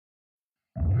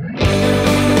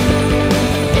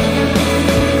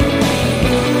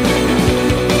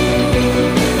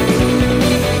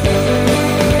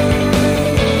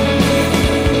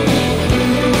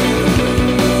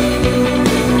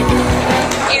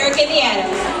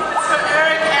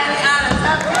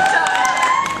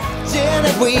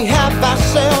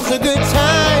a good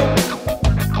time.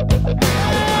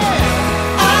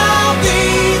 I'll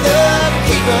be the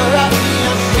keeper of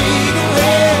your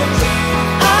secrets.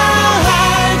 I'll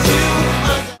hide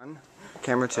you.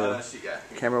 Camera 2.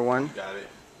 Camera 1. Got it.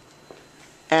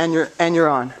 And you're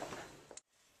on.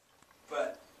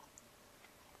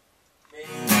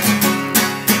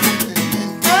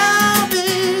 I'll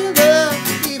be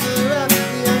the keeper of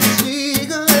your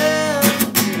secrets.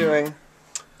 What are you doing?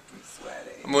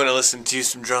 I'm gonna listen to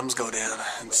some drums go down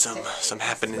and some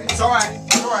happenings. It's alright.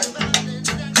 It's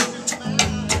alright.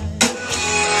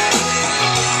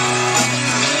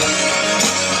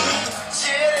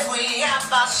 Said we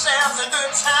have ourselves a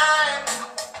good time.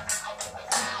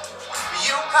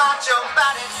 You part your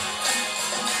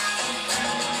body.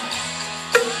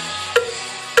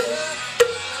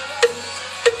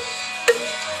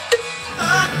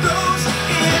 Heart goes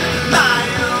in my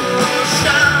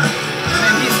ocean.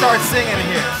 And he starts singing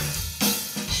here.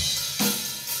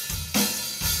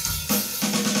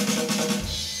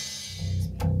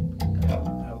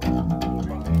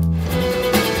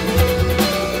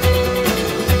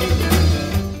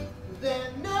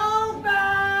 That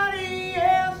nobody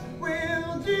else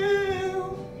will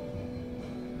do.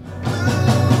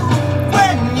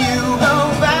 When you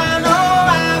hope, I know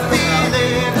I feel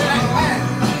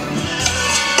it.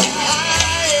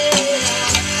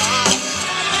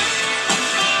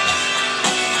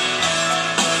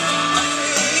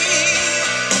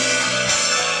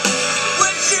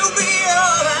 Would you be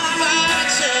alright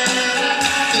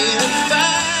if I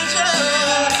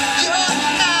told you you're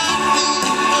not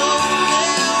the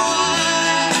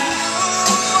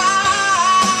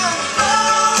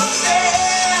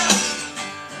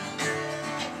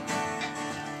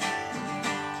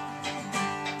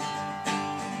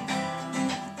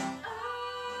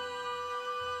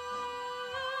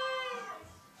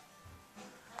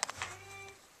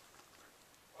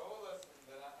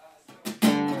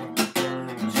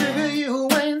Sugar, you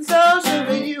ain't so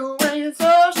sugar, you ain't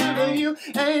so sugar, you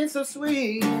ain't so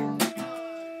sweet.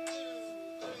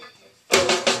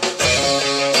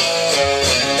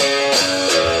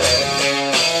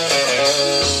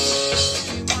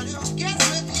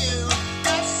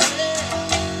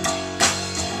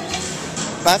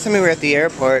 Last time we were at the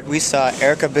airport, we saw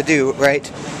Erykah Badu right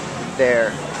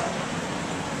there.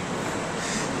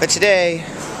 But today,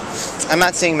 I'm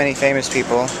not seeing many famous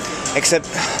people, except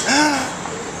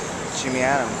Jimmy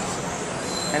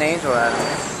Adams and Angel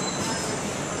Adams.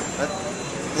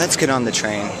 Let's get on the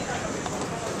train,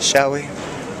 shall we?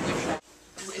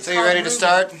 So you ready to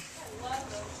start?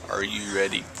 Are you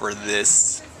ready for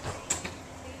this?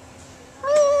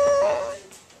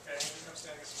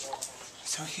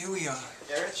 So here we are,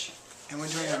 and we're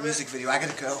doing our music video. I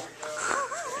gotta go.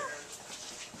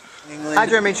 Hi,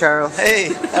 Jeremy Charles.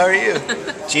 Hey, how are you?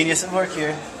 Genius at work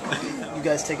here. You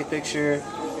guys take a picture,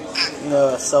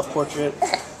 a self-portrait,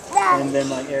 and then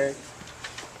like Eric.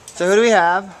 So who do we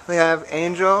have? We have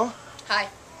Angel. Hi.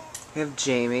 We have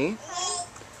Jamie.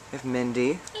 We have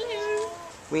Mindy.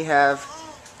 We have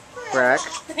Breck.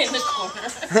 In the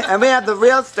corner. And we have the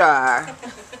real star.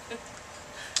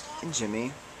 And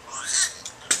Jimmy.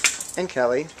 And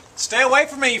Kelly. Stay away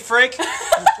from me, you freak!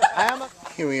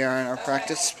 Here we are in our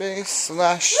practice space /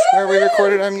 where we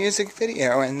recorded our music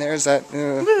video, and there's that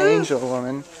angel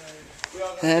woman.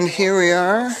 And here we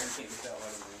are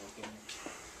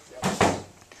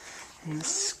in the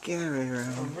scary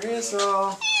room.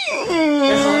 Rizzle.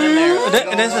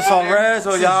 This is from Rizzle,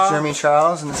 This is y'all. Jeremy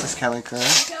Charles, and this is Kelly Kerr.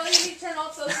 Kelly, you need to turn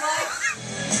off those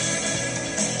lights.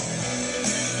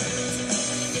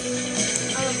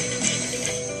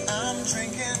 I'm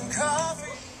drinking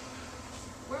coffee.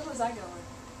 Where was I going?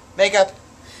 Makeup.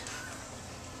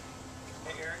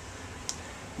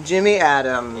 Jimmy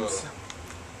Adams.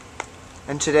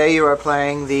 And today you are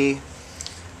playing the...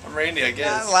 I'm Randy, I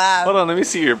guess. Not loud. Hold on, let me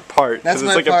see your part. That's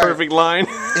Because it's my like part. a perfect line.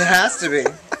 It has to be.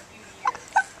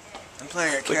 I'm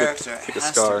playing a like a- character. like a It has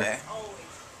star. to be. I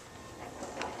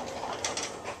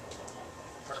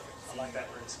like that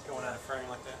where it's going out of frame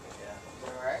like that.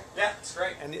 Yeah. Alright. Yeah, it's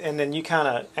great. And then you kind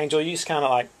of, Angel, you just kind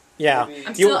of like, yeah.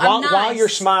 I'm still- I'm while nice. you're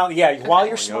smiling, yeah, while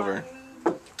you're Going smiling. over.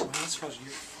 Well, that's 'cause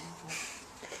you-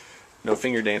 No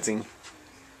finger dancing.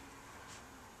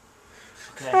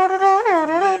 Okay.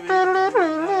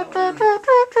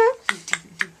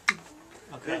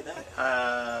 Okay.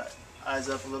 Eyes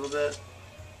up a little bit.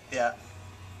 Yeah.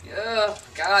 Yeah,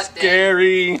 God damn.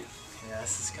 Scary. Yeah,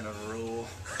 this is gonna rule.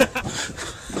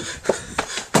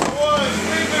 What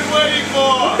we've been waiting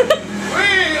for. We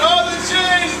are the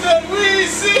change that we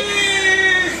see.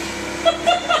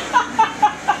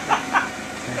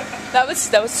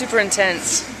 That was super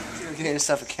intense. can get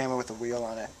yourself a camera with a wheel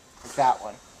on it. Like that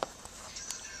one.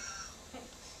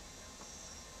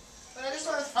 But I just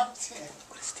want to talk to you.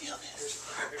 Let's steal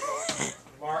this.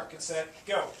 Mark, get set,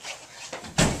 go.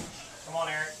 Come on,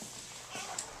 Eric.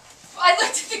 I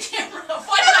looked at the camera.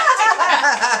 Why did I do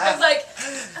that? I was like,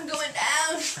 I'm going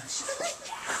down.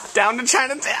 Down to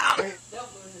Chinatown. Don't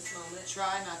ruin this moment.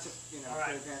 Try not to, All right.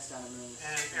 put your pants down and move.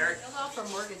 And Eric. Filled out for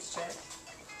mortgage check,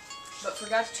 but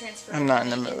forgot to transfer. I'm not in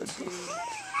the money mood.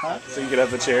 into- So you get out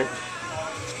the chair.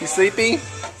 You sleepy?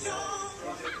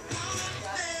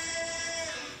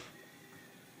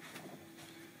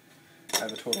 I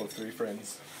have a total of 3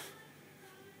 friends.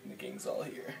 And the gang's all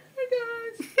here.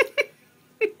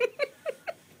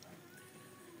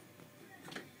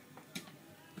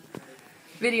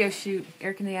 Video shoot.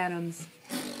 Eric and the Adams.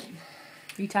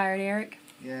 You tired, Eric?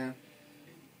 Yeah.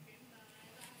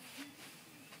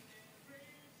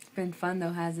 It's been fun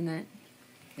though, hasn't it?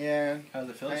 Yeah. How does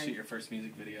it feel to shoot your first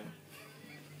music video?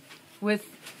 With,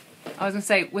 I was gonna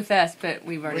say with us, but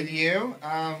we've already. With you?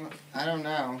 I don't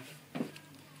know.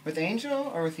 With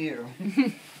Angel or with you?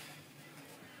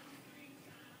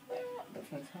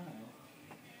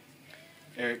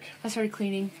 Eric, I started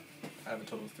cleaning. I have a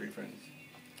total of 3 friends.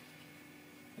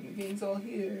 And the gang's all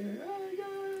here. Hi,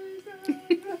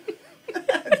 guys.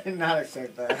 I did not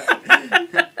expect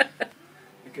that.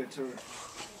 Good tour.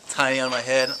 Tiny on my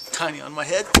head. Tiny on my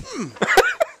head.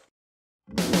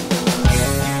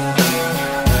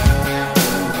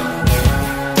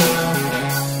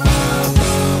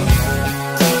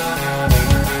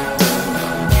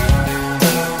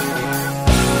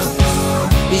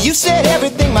 You said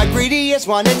everything my greedy ears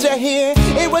wanted to hear.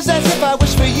 It was as if I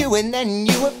wished for you and then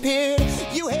you appeared.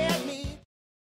 You had